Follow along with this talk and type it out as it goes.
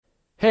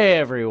Hey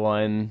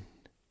everyone,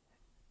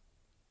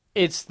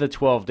 it's the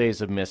 12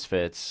 Days of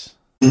Misfits.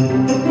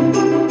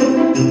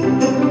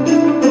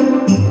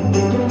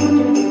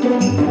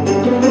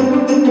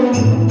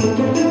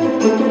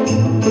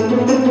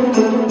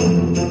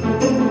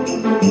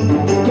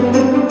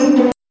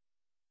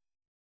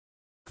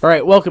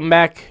 Alright, welcome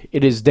back.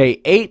 It is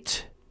day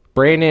 8.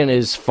 Brandon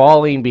is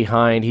falling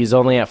behind. He's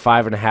only at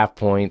 5.5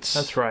 points.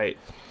 That's right.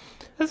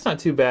 That's not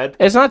too bad.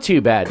 It's not too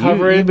bad.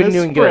 You've been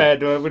doing spread.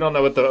 good. We don't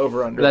know what the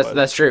over/under was.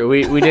 That's true.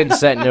 We didn't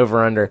set an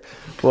over/under.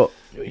 Well,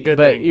 Good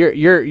but thing.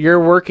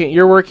 you're working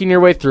your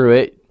way through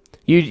it.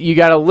 You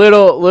got a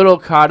little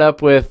caught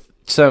up with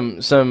some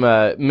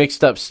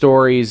mixed up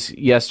stories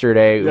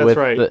yesterday. That's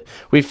right.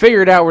 We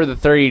figured out where the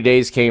 30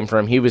 days came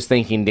from. He was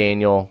thinking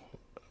Daniel.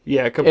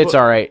 Yeah, It's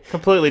all right.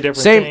 Completely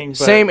different thing. But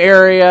Same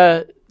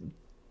area,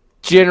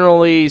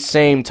 generally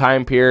same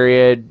time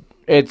period.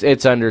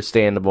 It's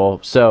understandable.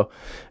 So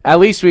at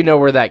least we know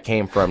where that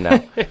came from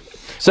now.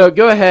 So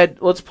go ahead.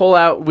 Let's pull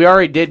out. We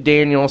already did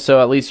Daniel, so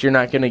at least you're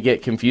not going to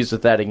get confused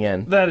with that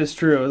again. That is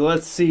true.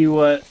 Let's see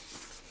what.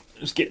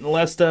 Just getting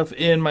less stuff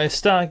in my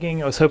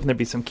stocking. I was hoping there'd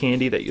be some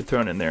candy that you'd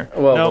thrown in there.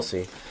 Well, Nope. we'll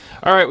see.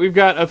 All right, we've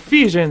got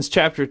Ephesians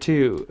chapter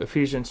 2.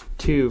 Ephesians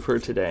 2 for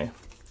today.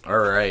 All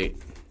right.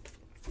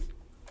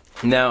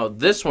 Now,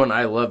 this one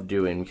I love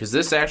doing because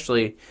this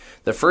actually,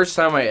 the first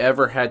time I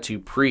ever had to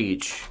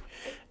preach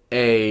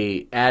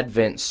a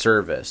Advent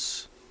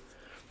service,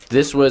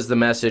 this was the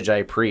message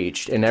I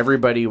preached, and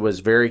everybody was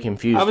very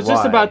confused. I was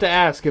just about to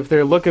ask if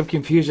their look of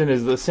confusion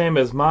is the same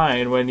as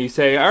mine when you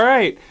say, all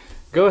right,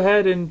 go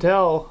ahead and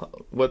tell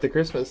what the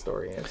Christmas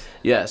story is.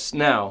 Yes.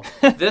 Now,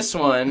 this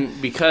one,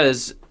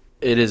 because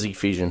it is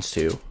Ephesians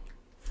 2,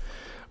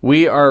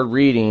 we are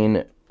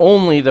reading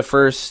only the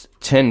first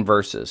 10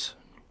 verses.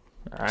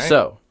 All right.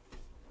 So,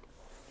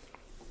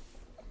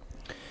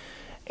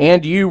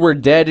 and you were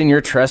dead in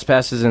your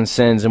trespasses and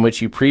sins in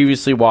which you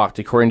previously walked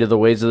according to the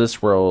ways of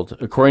this world,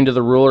 according to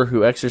the ruler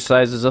who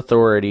exercises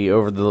authority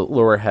over the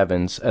lower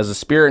heavens, as a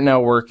spirit now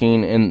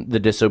working in the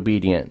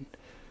disobedient.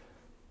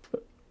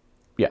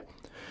 Yeah.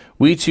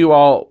 We too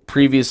all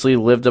previously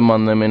lived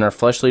among them in our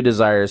fleshly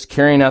desires,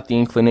 carrying out the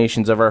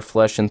inclinations of our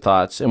flesh and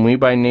thoughts, and were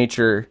by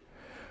nature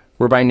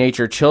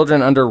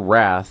children under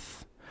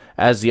wrath,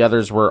 as the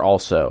others were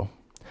also.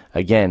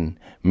 Again,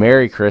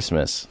 Merry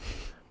Christmas.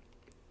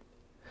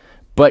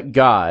 But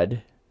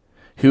God,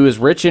 who is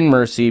rich in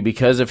mercy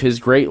because of his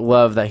great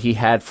love that he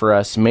had for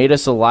us, made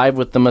us alive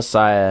with the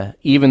Messiah,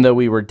 even though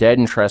we were dead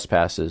in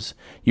trespasses.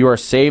 You are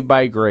saved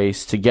by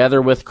grace. Together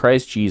with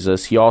Christ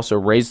Jesus, he also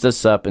raised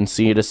us up and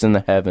seated us in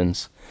the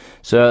heavens,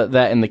 so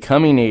that in the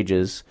coming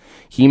ages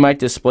he might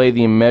display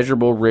the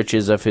immeasurable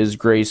riches of his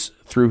grace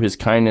through his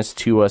kindness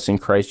to us in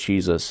Christ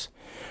Jesus.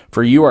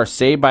 For you are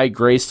saved by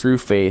grace through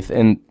faith,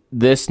 and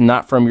this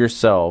not from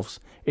yourselves,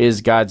 it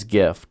is God's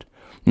gift,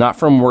 not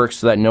from works,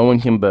 so that no one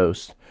can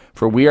boast.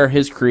 For we are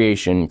his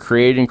creation,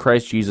 created in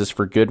Christ Jesus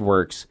for good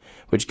works,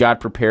 which God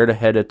prepared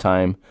ahead of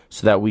time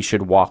so that we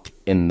should walk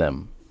in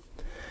them.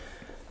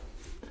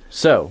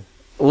 So,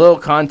 a little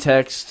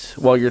context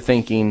while you're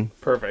thinking.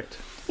 Perfect.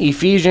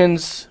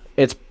 Ephesians,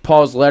 it's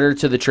Paul's letter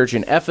to the church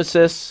in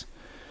Ephesus.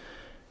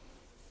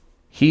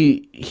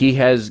 He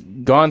has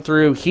gone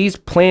through, he's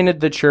planted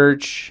the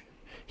church.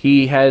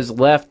 He has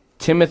left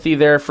Timothy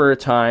there for a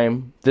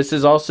time. This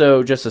is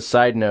also just a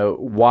side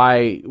note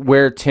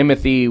where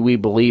Timothy we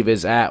believe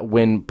is at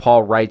when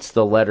Paul writes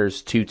the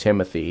letters to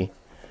Timothy.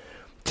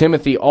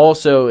 Timothy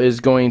also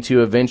is going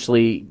to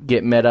eventually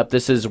get met up.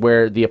 This is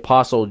where the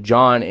apostle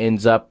John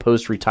ends up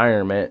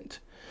post-retirement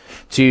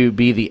to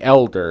be the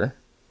elder.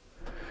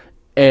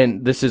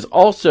 And this is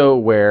also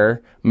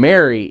where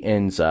Mary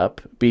ends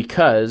up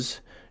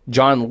because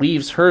John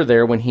leaves her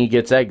there when he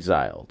gets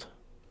exiled.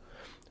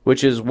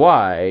 Which is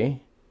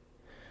why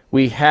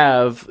we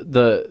have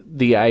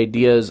the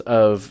ideas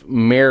of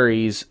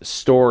Mary's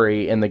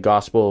story in the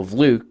Gospel of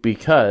Luke,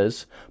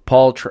 because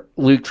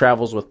Luke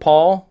travels with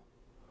Paul.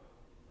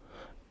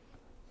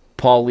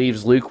 Paul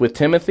leaves Luke with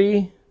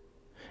Timothy.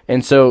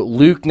 And so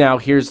Luke now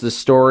hears the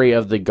story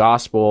of the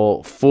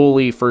Gospel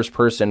fully first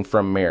person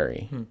from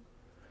Mary.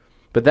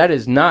 But that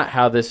is not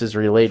how this is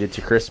related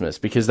to Christmas,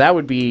 because that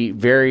would be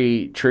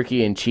very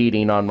tricky and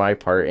cheating on my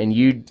part. And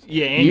you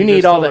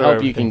need all the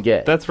help you can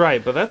get. That's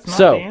right, but that's not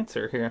the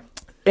answer here.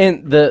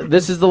 And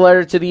this is the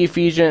letter to the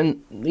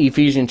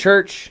Ephesian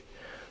church.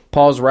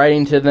 Paul's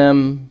writing to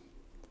them.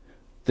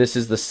 This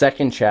is the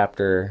second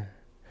chapter.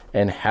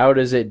 And how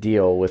does it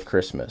deal with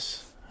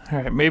Christmas?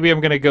 All right, maybe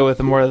I'm going to go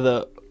with more of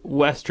the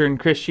Western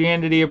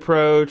Christianity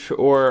approach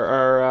or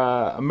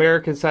our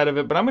American side of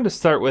it, but I'm going to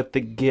start with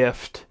the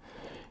gift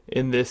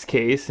in this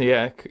case.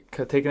 Yeah,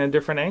 taking a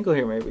different angle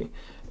here maybe.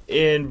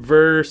 In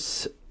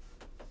verse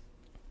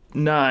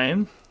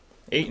 9,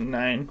 8 and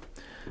 9.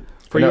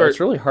 It's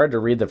really hard to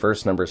read the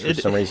verse numbers for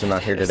some reason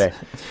not here today.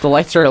 The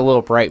lights are a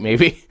little bright,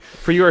 maybe.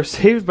 For you are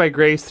saved by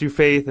grace through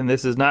faith, and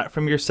this is not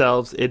from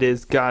yourselves. It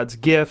is God's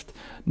gift,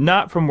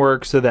 not from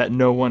works, so that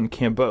no one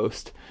can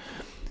boast.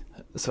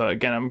 So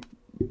again, I'm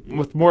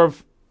with more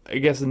of, I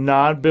guess,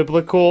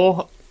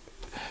 non-biblical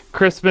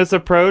Christmas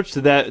approach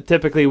that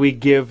typically we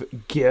give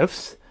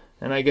gifts.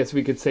 And I guess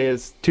we could say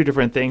it's two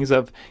different things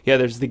of,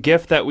 there's the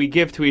gift that we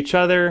give to each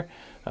other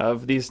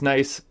of these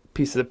nice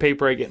pieces of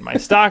paper I get in my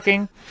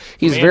stocking.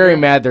 He's very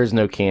mad there's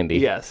no candy.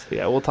 Yes.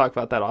 Yeah, we'll talk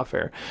about that off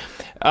air.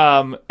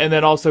 And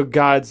then also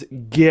God's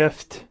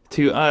gift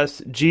to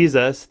us,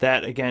 Jesus,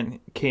 that again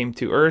came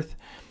to earth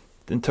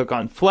and took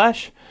on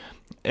flesh.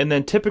 And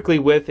then typically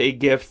with a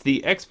gift,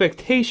 the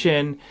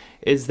expectation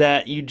is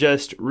that you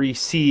just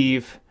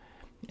receive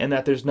and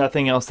that there's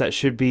nothing else that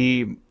should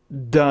be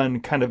done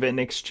kind of in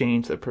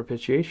exchange, the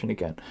propitiation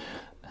again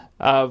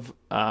of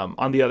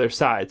on the other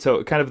side.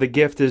 So kind of the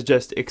gift is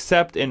just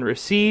accept and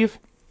receive.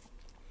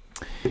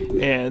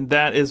 And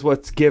that is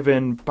what's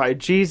given by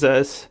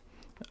Jesus,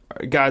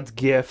 God's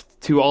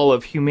gift to all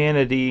of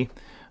humanity.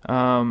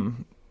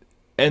 And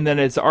then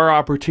it's our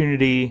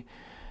opportunity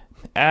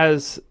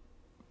as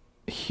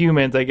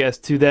humans, I guess,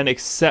 to then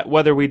accept,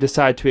 whether we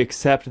decide to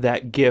accept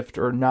that gift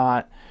or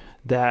not,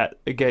 that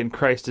again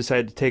Christ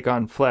decided to take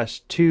on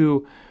flesh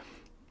to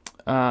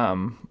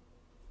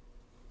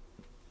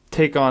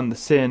take on the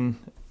sin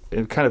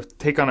and kind of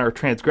take on our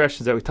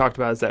transgressions that we talked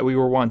about, is that we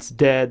were once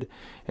dead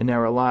and now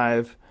we're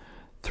alive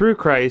through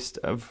Christ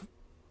of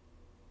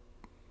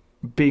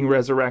being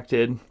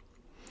resurrected.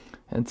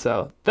 And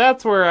so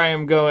that's where I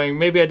am going.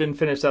 Maybe I didn't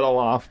finish that all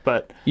off,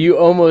 but you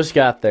almost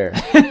got there.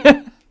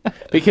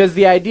 Because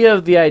the idea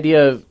of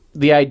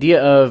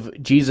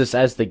Jesus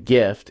as the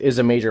gift is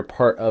a major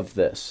part of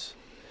this,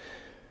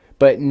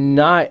 but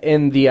not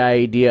in the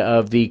idea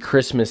of the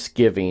Christmas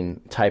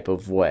giving type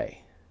of way.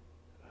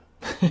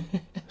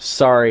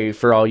 Sorry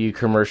for all you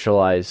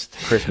commercialized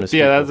Christmas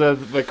people.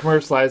 That's the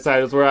commercialized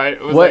side is where I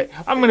was like,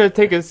 I'm going to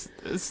take a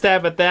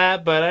stab at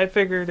that, but I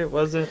figured it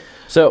wasn't.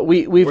 So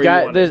we've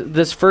got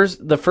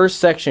the first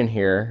section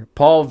here.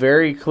 Paul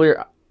very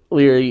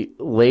clearly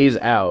lays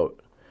out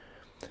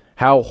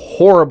how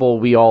horrible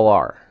we all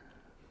are.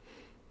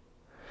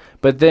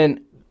 But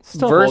then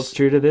still holds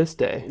true to this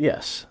day.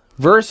 Yes.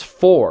 Verse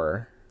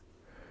 4,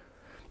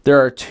 there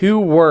are two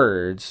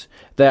words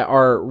that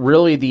are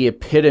really the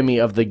epitome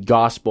of the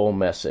gospel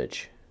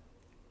message.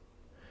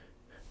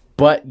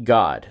 But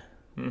God.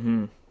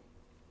 Mm-hmm.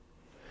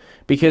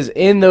 Because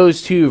in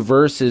those two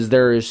verses,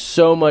 there is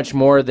so much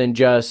more than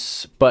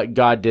just, but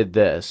God did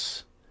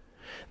this.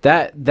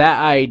 That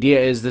idea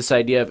is this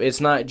idea of,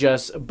 it's not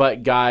just,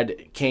 but God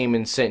came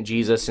and sent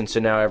Jesus, and so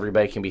now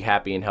everybody can be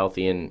happy and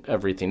healthy and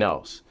everything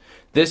else.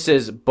 This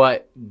is,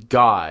 but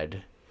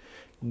God.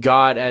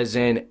 God as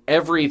in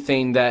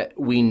everything that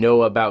we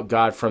know about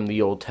God from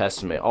the Old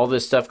Testament. All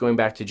this stuff going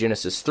back to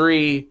Genesis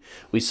 3.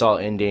 We saw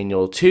it in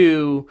Daniel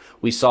 2.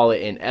 We saw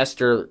it in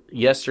Esther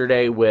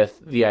yesterday with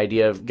the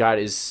idea of God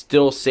is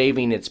still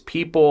saving its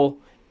people.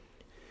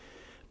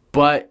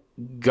 But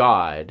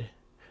God,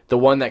 the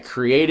one that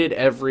created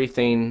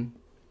everything,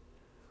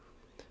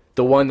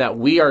 the one that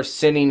we are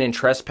sinning and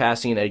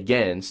trespassing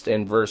against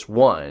in verse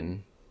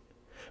 1,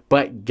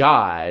 but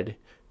God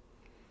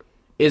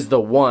is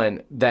the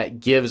one that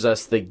gives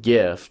us the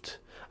gift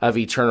of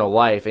eternal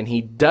life. And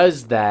he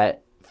does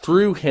that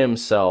through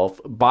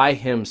himself, by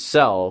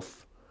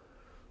himself,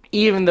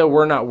 even though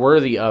we're not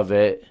worthy of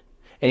it.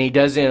 And he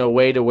does it in a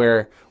way to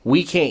where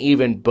we can't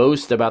even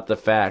boast about the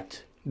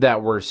fact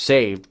that we're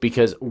saved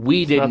because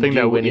we didn't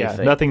do anything.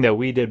 Yeah, nothing that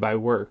we did by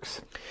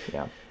works.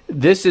 Yeah.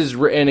 This is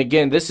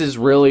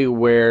really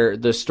where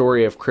the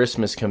story of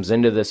Christmas comes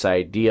into this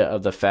idea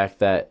of the fact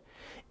that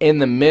in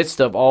the midst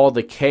of all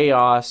the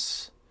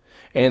chaos,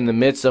 in the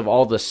midst of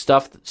all the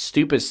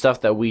stupid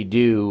stuff that we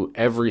do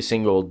every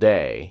single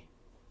day,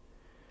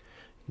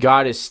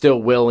 God is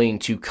still willing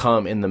to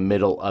come in the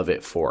middle of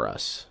it for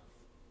us.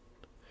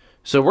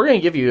 So we're going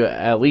to give you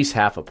at least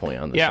half a point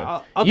on this.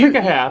 Yeah, I'll take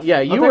a half.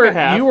 Yeah, you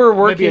were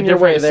working your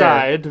way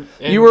there.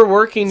 You were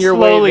working your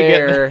way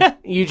there.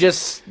 You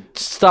just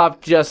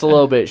stopped just a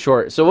little bit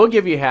short. So we'll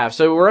give you half.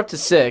 So we're up to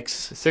 6.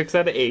 6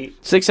 out of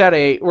 8. 6 out of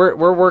 8.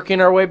 We're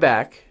working our way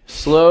back,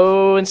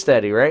 slow and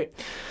steady, right?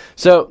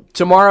 So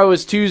tomorrow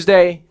is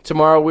Tuesday.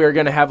 Tomorrow we are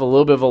going to have a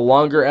little bit of a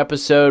longer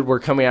episode. We're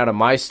coming out of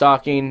my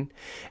stocking,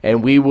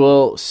 and we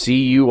will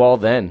see you all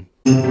then.